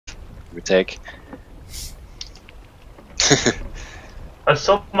It would take. That's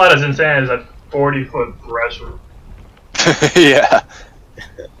still not as insane as that 40-foot threshold. Yeah.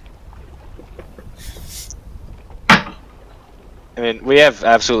 I mean, we have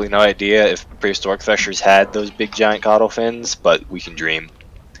absolutely no idea if prehistoric threshers had those big giant caudal fins, but we can dream.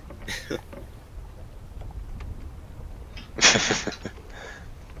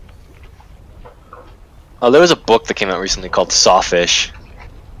 Oh, there was a book that came out recently called Sawfish.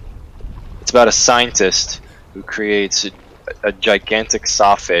 It's about a scientist who creates a gigantic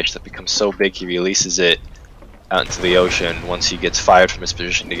sawfish that becomes so big he releases it out into the ocean once he gets fired from his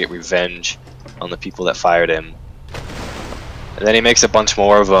position to get revenge on the people that fired him. And then he makes a bunch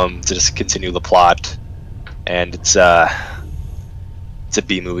more of them to just continue the plot. And it's a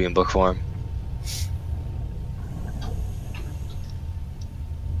B-movie in book form.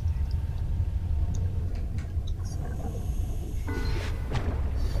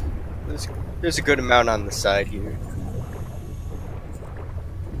 There's a good amount on the side here.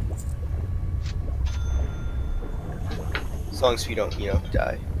 As long as we don't, you know,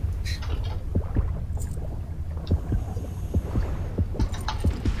 die.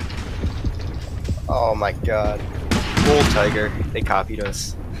 Oh my god. Bull tiger. They copied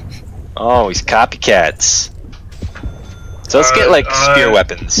us. Oh, he's copycats. So let's get like spear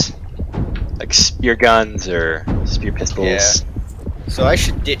weapons. Like spear guns or spear pistols. Yeah. So I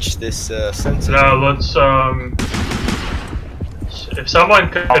should ditch this sensor. No, let's if someone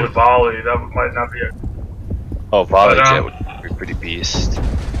could volley, that might not be a... Oh, volley jet would be pretty beast.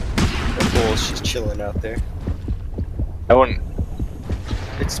 The bull's just chilling out there. I wouldn't...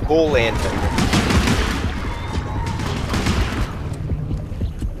 It's bull and tiger.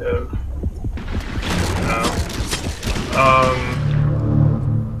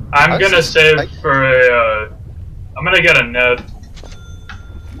 I'm gonna save for a, I'm gonna get a net.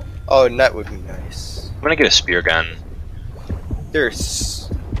 Oh, a net would be nice. I'm gonna get a spear gun. There's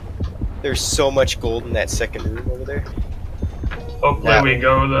so much gold in that second room over there. Hopefully we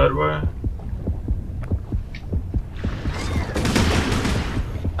go that way.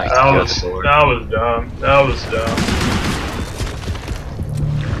 That was dumb. That was dumb.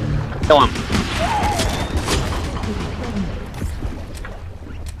 Kill him.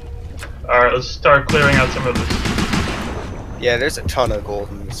 Alright, let's start clearing out some of this. Yeah, there's a ton of gold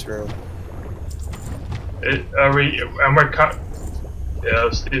in this room. Yeah,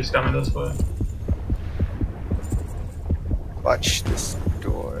 Steve's coming this way. Watch this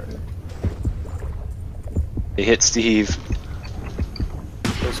door. He hit Steve.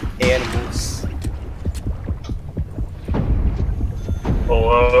 Those animals.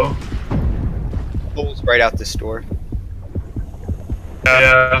 Hello? Bull's right out this door.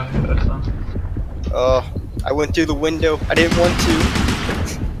 Yeah, that's not... Oh, I went through the window. I didn't want to.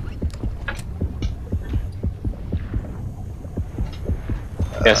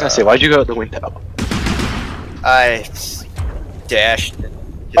 Yeah, I was gonna say, why'd you go out the window? I dashed.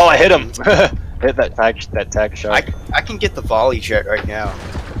 Oh, I hit him! Hit that tag shot. I can get the volley jet right now.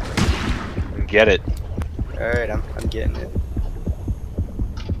 Get it. Alright, I'm getting it.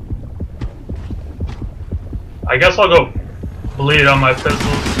 I guess I'll go bleed on my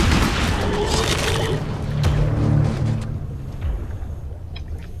pistols.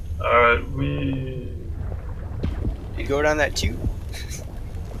 Alright, You go down that tube?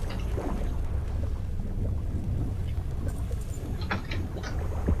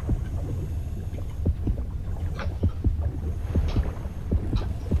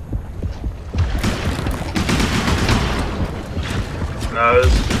 No.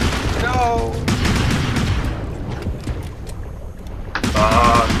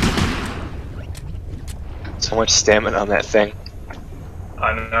 So much stamina on that thing.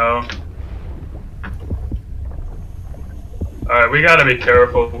 I know. Alright, we gotta be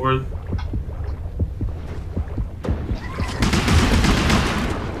careful.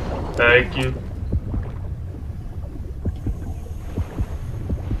 Thank you.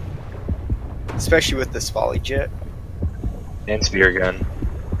 Especially with this volley jet. And spear gun.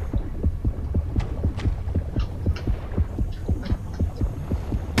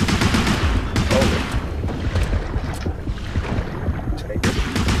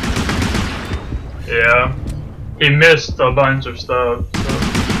 Yeah. He missed a bunch of stuff. So.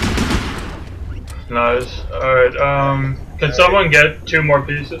 Nice. Alright, can someone get 2 more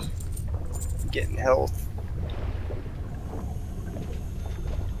pieces? Getting health.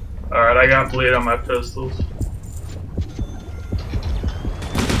 Alright, I got bleed on my pistols.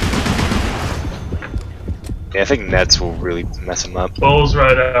 Yeah, I think nets will really mess him up. Bull's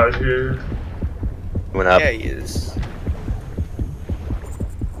right out here. Went up. Yeah, he is.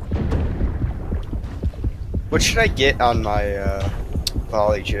 What should I get on my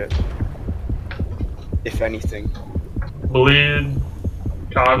volley jet? If anything. Bleed,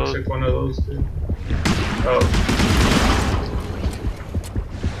 toxic, one of those two. Oh.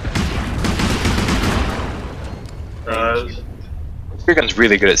 Spear gun's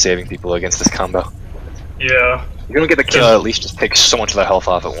really good at saving people against this combo. Yeah. If you don't get the kill, at least just take so much of their health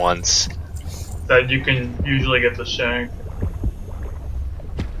off at once. That you can usually get the shank.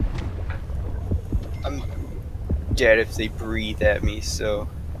 I'm dead if they breathe at me, so...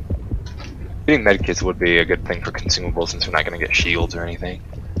 Getting medkits would be a good thing for consumables since we're not going to get shields or anything.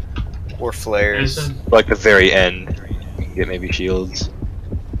 Or flares. Like the very end, you can get maybe shields.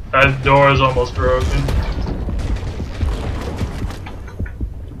 That door is almost broken.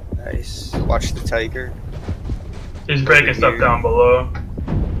 Nice. Watch the tiger. He's breaking stuff down below.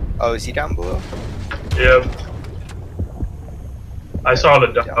 Oh, is he down below? Yep. I saw the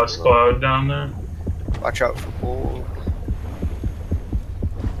dust cloud down there. Watch out for bull.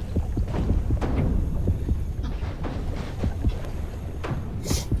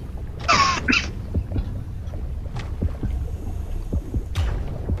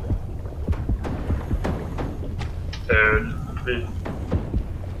 Dude.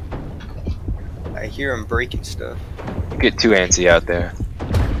 I hear him breaking stuff. Get too antsy out there.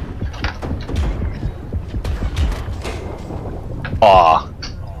 Aw.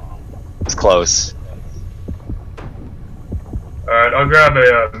 It's close. Alright, I'll grab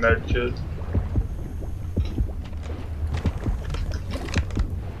a med kit.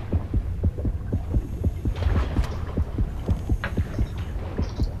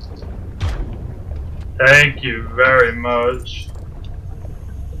 Thank you very much.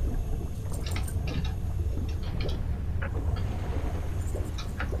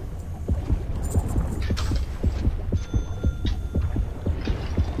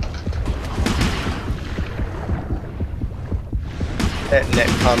 That net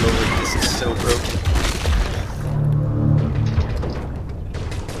combo with this is so broken.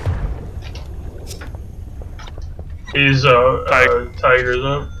 He's tiger's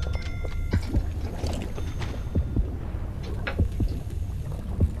up.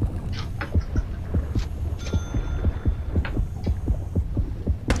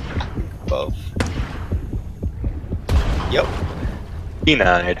 Above. Yep.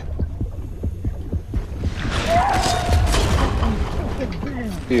 Denied.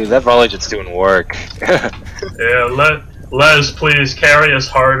 Dude, that volley jet's doing work. Yeah, Les, please carry us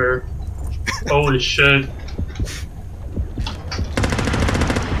harder. Holy shit.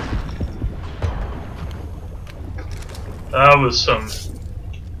 That was some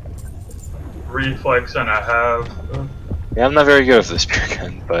reflex and a half. Yeah, I'm not very good with the spear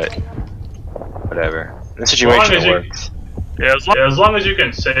gun, but whatever. In this situation, it works. Yeah, as long as you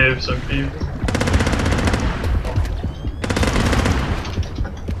can save some people.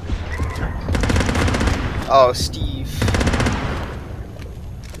 Oh, Steve.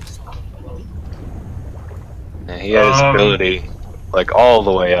 Yeah, he had his ability, like, all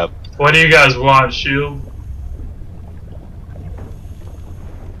the way up. What do you guys want, shield?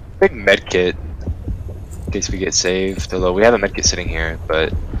 Big medkit, in case we get saved. Although we have a medkit sitting here,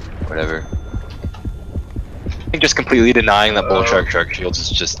 but whatever. I think just completely denying that bull shark shields is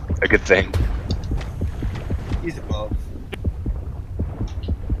just a good thing. He's above.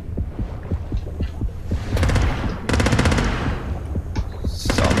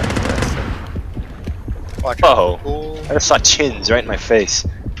 Watch out. Oh, I just saw chins right in my face.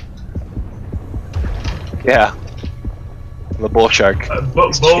 Yeah. The bull shark. Bull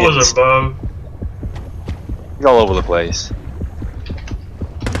was above. He's all over the place.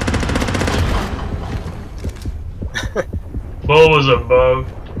 Bull was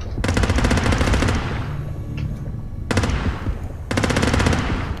above.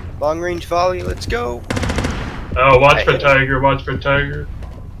 Long range volley, let's go. Oh, watch for tiger, watch for tiger.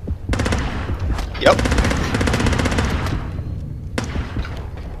 Yep.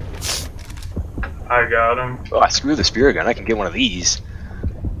 I got him. Oh, screw the spear gun. I can get one of these.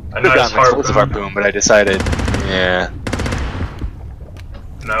 A I could have nice gotten an explosive harpoon, but I decided, yeah.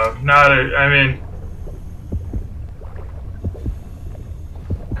 No, not a, I mean.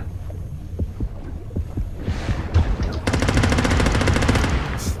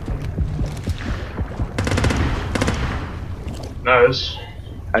 Nice.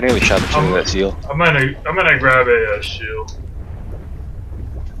 I nearly shot the shit out of that seal. I'm gonna grab a shield.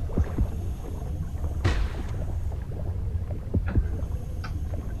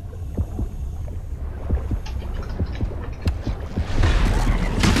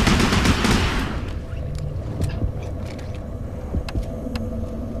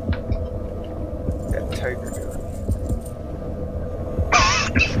 That tiger.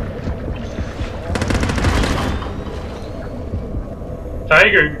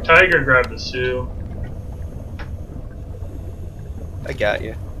 Tiger grabbed the seal. I got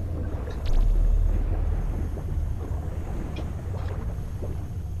you.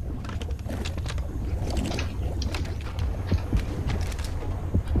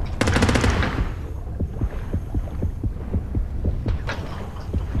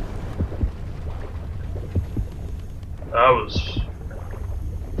 That was.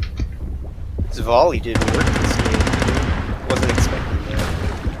 This volley didn't work this game. Wasn't expecting that.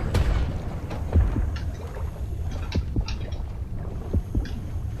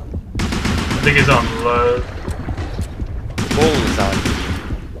 I think he's on low. Bull is on.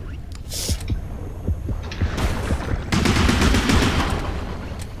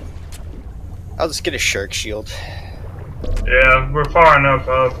 I'll just get a shark shield. Yeah, we're far enough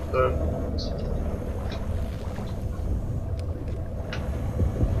up. But...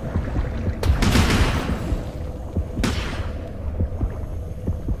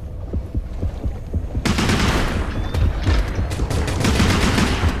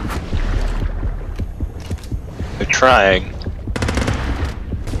 They're trying.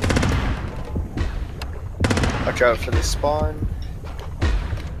 Watch out for the spawn.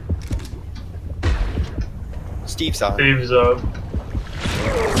 Steve's on. Steve's up.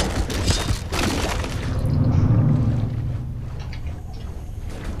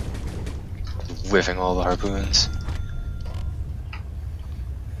 Whiffing all the harpoons.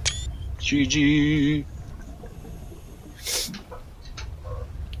 GG.